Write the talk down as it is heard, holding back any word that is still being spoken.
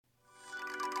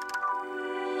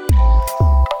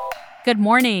Good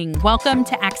morning. Welcome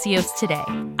to Axios Today.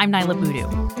 I'm Nyla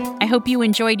Boodoo. I hope you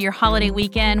enjoyed your holiday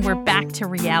weekend. We're back to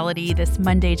reality this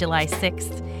Monday, July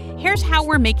 6th. Here's how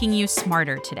we're making you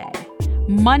smarter today.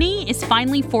 Money is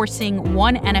finally forcing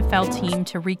one NFL team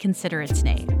to reconsider its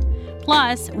name.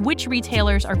 Plus, which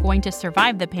retailers are going to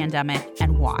survive the pandemic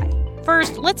and why.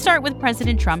 First, let's start with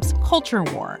President Trump's culture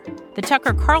war. The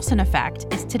Tucker Carlson effect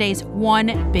is today's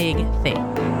one big thing.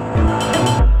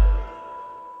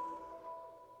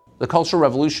 The Cultural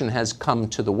Revolution has come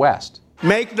to the West.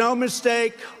 Make no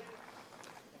mistake,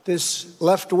 this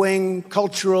left-wing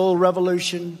cultural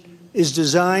revolution is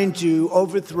designed to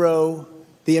overthrow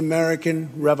the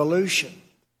American Revolution.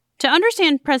 To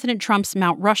understand President Trump's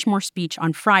Mount Rushmore speech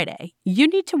on Friday, you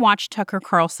need to watch Tucker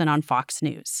Carlson on Fox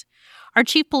News. Our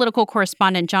chief political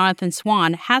correspondent, Jonathan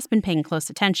Swan, has been paying close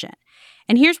attention.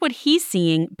 And here's what he's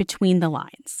seeing between the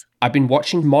lines. I've been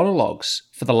watching monologues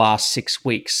for the last 6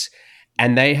 weeks,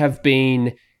 and they have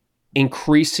been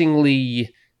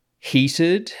increasingly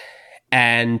heated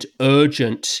and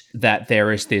urgent that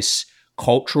there is this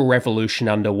cultural revolution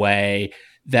underway,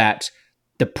 that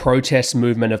the protest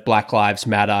movement of Black Lives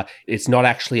Matter, it's not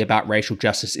actually about racial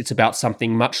justice. It's about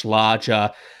something much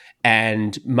larger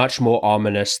and much more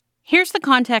ominous. Here's the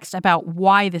context about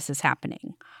why this is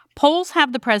happening. Polls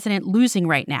have the president losing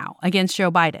right now against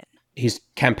Joe Biden. His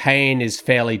campaign is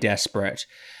fairly desperate,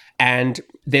 and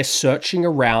they're searching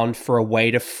around for a way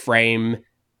to frame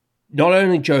not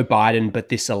only Joe Biden, but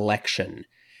this election.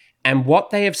 And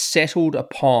what they have settled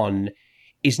upon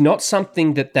is not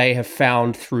something that they have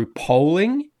found through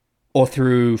polling or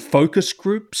through focus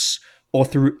groups or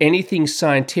through anything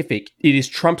scientific. It is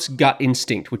Trump's gut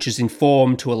instinct, which is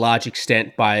informed to a large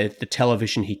extent by the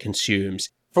television he consumes.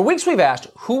 For weeks we've asked,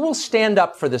 who will stand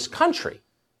up for this country?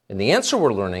 And the answer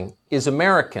we're learning is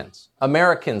Americans.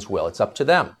 Americans will. It's up to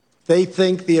them. They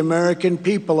think the American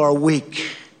people are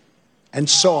weak and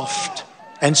soft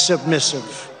and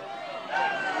submissive.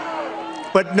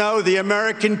 But no, the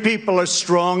American people are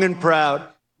strong and proud.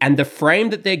 And the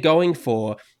frame that they're going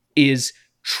for is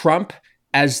Trump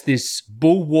as this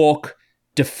bulwark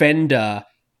defender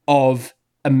of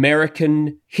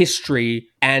American history,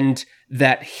 and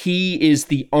that he is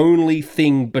the only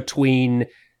thing between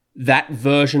that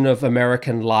version of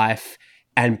American life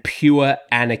and pure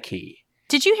anarchy.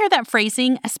 Did you hear that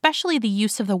phrasing, especially the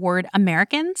use of the word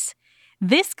Americans?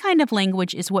 This kind of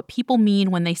language is what people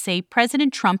mean when they say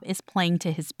President Trump is playing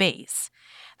to his base.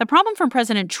 The problem for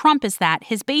President Trump is that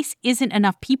his base isn't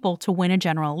enough people to win a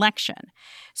general election.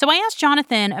 So I asked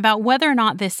Jonathan about whether or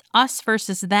not this us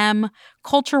versus them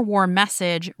culture war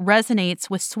message resonates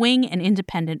with swing and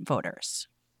independent voters.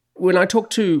 When I talk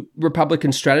to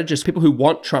Republican strategists, people who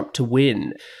want Trump to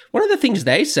win, one of the things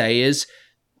they say is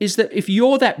that if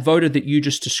you're that voter that you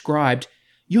just described,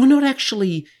 you're not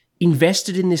actually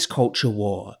invested in this culture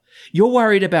war. You're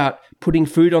worried about putting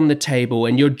food on the table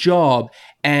and your job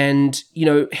and,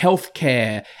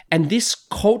 healthcare, and this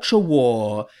culture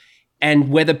war and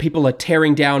whether people are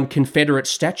tearing down Confederate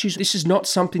statues. This is not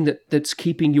something that's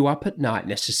keeping you up at night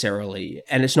necessarily.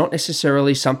 And it's not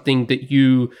necessarily something that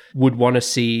you would want to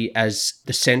see as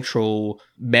the central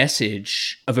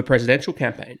message of a presidential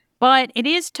campaign. But it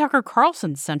is Tucker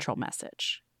Carlson's central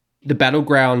message. The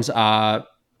battlegrounds are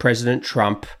President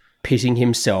Trump pitting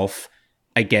himself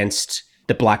against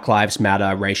the Black Lives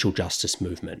Matter racial justice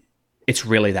movement. It's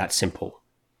really that simple.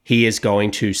 He is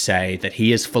going to say that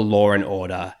he is for law and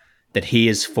order, that he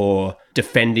is for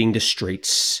defending the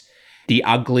streets. The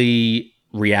ugly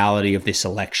reality of this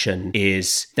election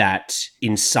is that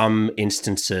in some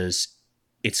instances,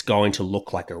 it's going to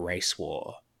look like a race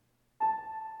war.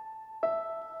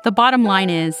 The bottom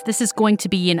line is this is going to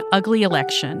be an ugly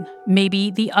election, maybe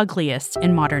the ugliest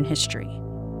in modern history.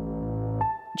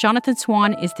 Jonathan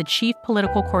Swan is the chief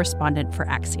political correspondent for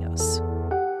Axios.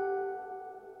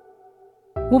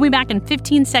 We'll be back in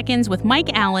 15 seconds with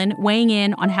Mike Allen weighing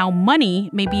in on how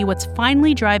money may be what's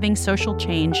finally driving social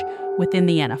change within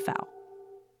the NFL.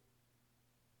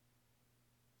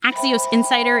 Axios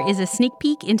Insider is a sneak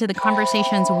peek into the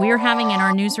conversations we're having in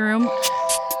our newsroom.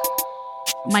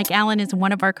 Mike Allen is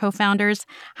one of our co-founders.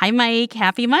 Hi, Mike.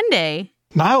 Happy Monday.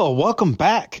 Nyla, welcome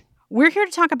back. We're here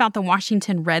to talk about the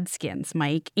Washington Redskins,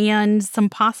 Mike, and some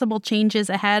possible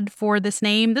changes ahead for this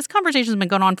name. This conversation's been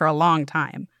going on for a long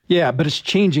time. Yeah, but it's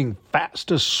changing fast.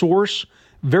 A source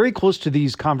very close to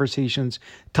these conversations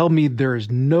tell me there is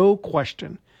no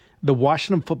question the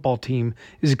Washington football team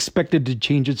is expected to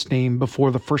change its name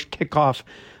before the first kickoff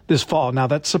this fall. Now,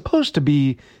 that's supposed to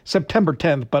be September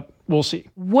 10th, but we'll see.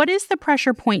 What is the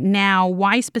pressure point now?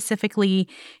 Why specifically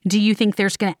do you think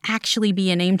there's going to actually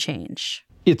be a name change?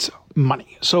 It's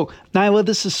money. So, Nyla,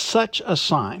 this is such a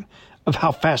sign of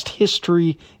how fast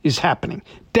history is happening.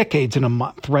 Decades in a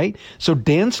month, right? So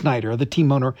Dan Snyder, the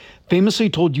team owner, famously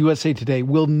told USA Today,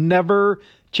 we'll never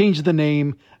change the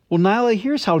name. Well, Nyla,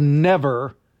 here's how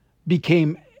never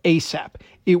became ASAP.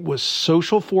 It was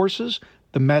social forces,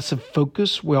 the massive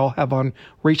focus we all have on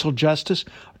racial justice,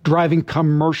 driving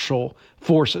commercial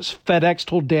forces. FedEx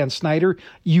told Dan Snyder,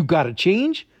 you got to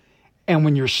change. And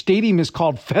when your stadium is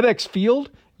called FedEx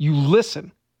Field, you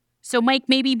listen. So, Mike,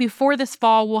 maybe before this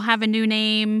fall, we'll have a new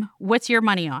name. What's your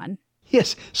money on?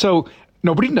 Yes. So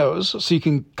nobody knows, so you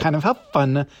can kind of have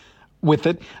fun with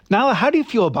it. Now, how do you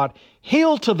feel about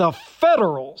Hail to the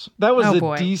Federals? That was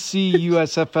DC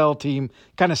USFL team.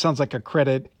 Kind of sounds like a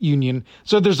credit union.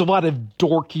 So there's a lot of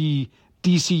dorky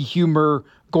DC humor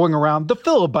going around. The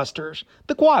filibusters,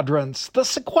 the quadrants, the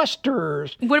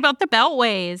sequesters. What about the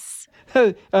beltways?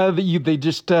 They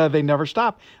never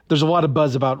stop. There's a lot of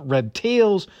buzz about red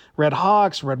tails, red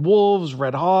hawks, red wolves,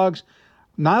 red hogs.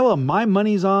 Nyla, my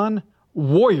money's on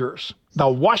Warriors, the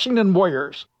Washington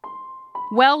Warriors.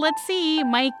 Well, let's see.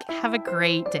 Mike, have a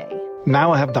great day.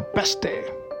 Now I have the best day.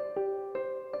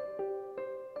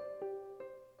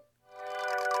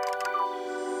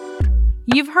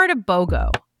 You've heard of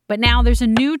BOGO, but now there's a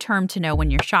new term to know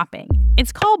when you're shopping.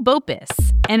 It's called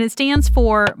BOPIS, and it stands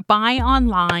for Buy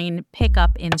Online, Pick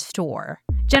Up in Store.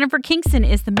 Jennifer Kingston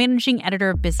is the managing editor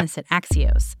of business at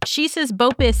Axios. She says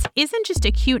BOPIS isn't just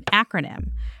a cute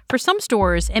acronym. For some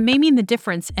stores, it may mean the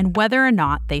difference in whether or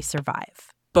not they survive.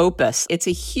 BOPIS. It's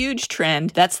a huge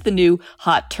trend. That's the new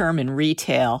hot term in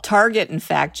retail. Target, in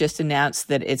fact, just announced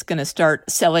that it's going to start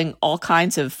selling all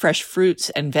kinds of fresh fruits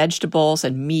and vegetables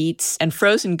and meats and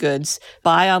frozen goods,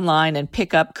 buy online and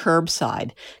pick up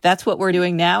curbside. That's what we're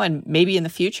doing now and maybe in the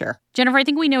future. Jennifer, I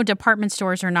think we know department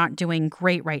stores are not doing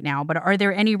great right now, but are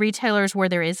there any retailers where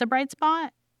there is a bright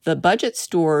spot? The budget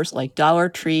stores like Dollar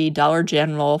Tree, Dollar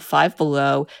General, Five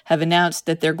Below have announced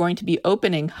that they're going to be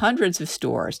opening hundreds of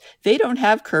stores. They don't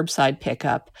have curbside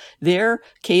pickup. They're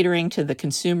catering to the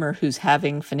consumer who's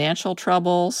having financial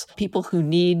troubles, people who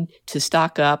need to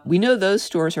stock up. We know those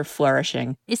stores are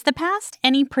flourishing. Is the past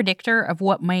any predictor of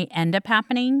what might end up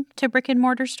happening to brick and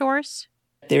mortar stores?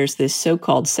 There's this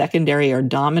so-called secondary or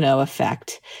domino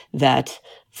effect that,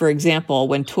 for example,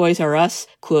 when Toys R Us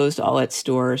closed all its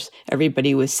stores,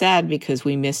 everybody was sad because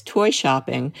we missed toy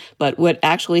shopping. But what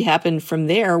actually happened from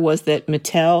there was that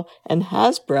Mattel and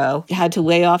Hasbro had to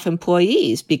lay off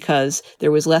employees because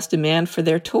there was less demand for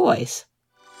their toys.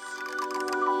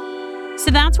 So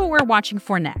that's what we're watching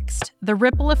for next, the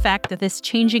ripple effect that this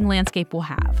changing landscape will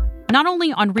have, not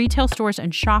only on retail stores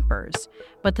and shoppers,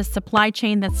 but the supply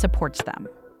chain that supports them.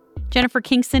 Jennifer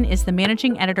Kingston is the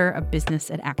managing editor of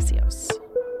business at Axios.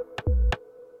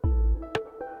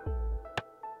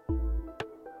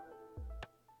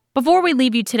 Before we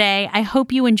leave you today, I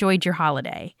hope you enjoyed your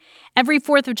holiday. Every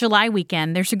 4th of July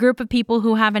weekend, there's a group of people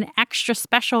who have an extra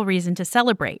special reason to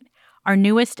celebrate, our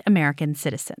newest American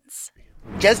citizens.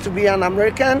 Just to be an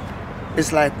American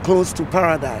is like close to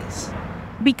paradise.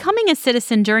 Becoming a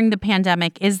citizen during the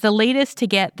pandemic is the latest to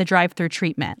get the drive-through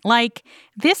treatment, like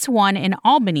this one in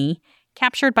Albany,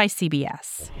 captured by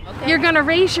CBS. Okay. You're going to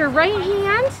raise your right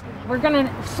hand. We're going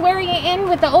to swear you in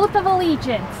with the oath of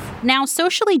allegiance. Now,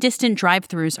 socially distant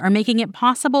drive-thrus are making it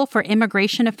possible for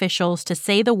immigration officials to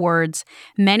say the words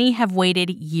many have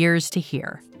waited years to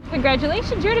hear.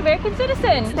 Congratulations, you're an American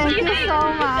citizen. Thank you so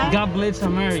much. God bless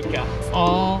America.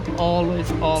 Always.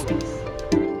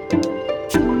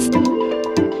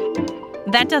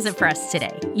 That does it for us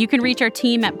today. You can reach our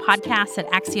team at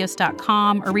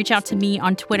podcasts@axios.com or reach out to me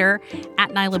on Twitter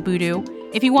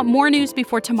 @NylaBoodoo. If you want more news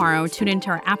before tomorrow, tune into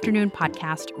our afternoon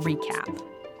podcast recap.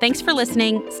 Thanks for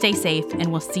listening, stay safe, and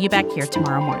we'll see you back here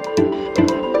tomorrow morning.